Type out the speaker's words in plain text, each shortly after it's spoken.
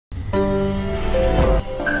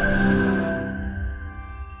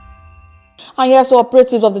And yes,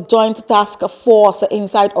 operatives of the Joint Task Force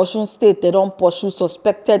inside Osun State, they don't pursue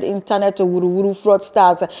suspected internet wuru-wuru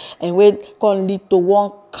fraudsters and we can lead to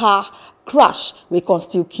one car crash. We can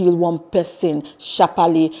still kill one person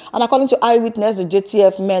sharply. And according to eyewitness, the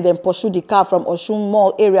JTF men then pursued the car from Osun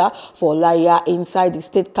Mall area for Laya inside the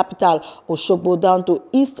state capital, Osogbo, down to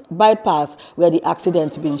East Bypass, where the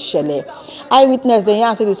accident been shele. Eyewitness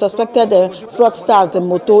then said the suspected fraudsters the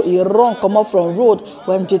motor he run come up from road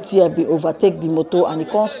when JTF be overtake the motor and he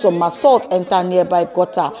can somersault enter nearby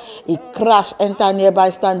gutter. He crash enter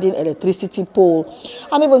nearby standing electricity pole.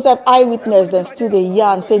 And even said eyewitness then still the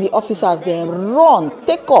yarn say the officers then run,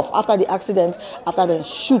 take off after the accident, after then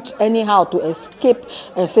shoot anyhow to escape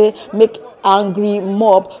and say make angry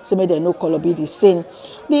mob so may they no color be the same.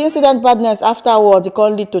 The incident badness afterwards it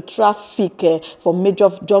can lead to traffic for major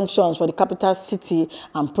junctions for the capital city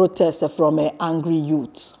and protests from angry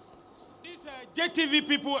youths. These JTV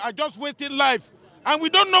people are just wasting life and we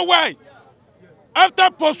don't know why.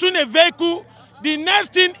 After pursuing a vehicle, the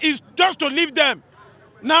next thing is just to leave them.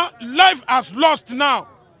 Now life has lost now.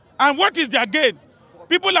 And what is their gain?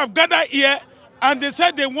 People have gathered here and they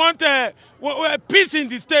said they want peace in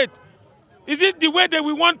the state. Is it the way that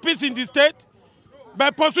we want peace in the state?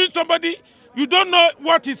 By pursuing somebody, you don't know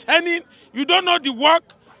what is happening, you don't know the work,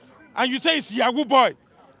 and you say it's Yahoo boy.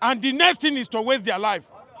 And the next thing is to waste their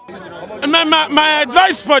life. And my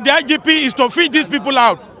advice for the IGP is to feed these people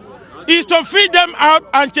out. Is to feed them out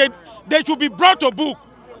and they should be brought to book.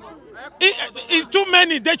 It's too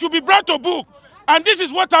many, they should be brought to book. And this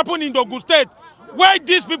is what happened in Ogun State, where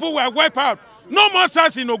these people were wiped out. No more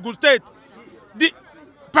SARS in Ogun State.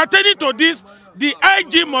 Pertaining to this, the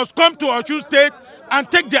IG must come to Osun State and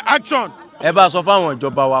take the action.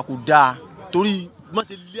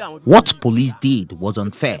 What police did was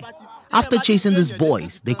unfair. After chasing these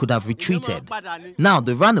boys, they could have retreated. Now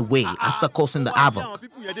they ran away after causing the havoc.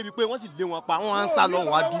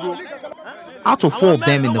 Out of 4 of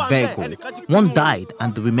them in the vehicle, 1 died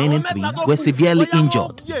and the remaining 3 were severely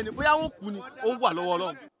injured.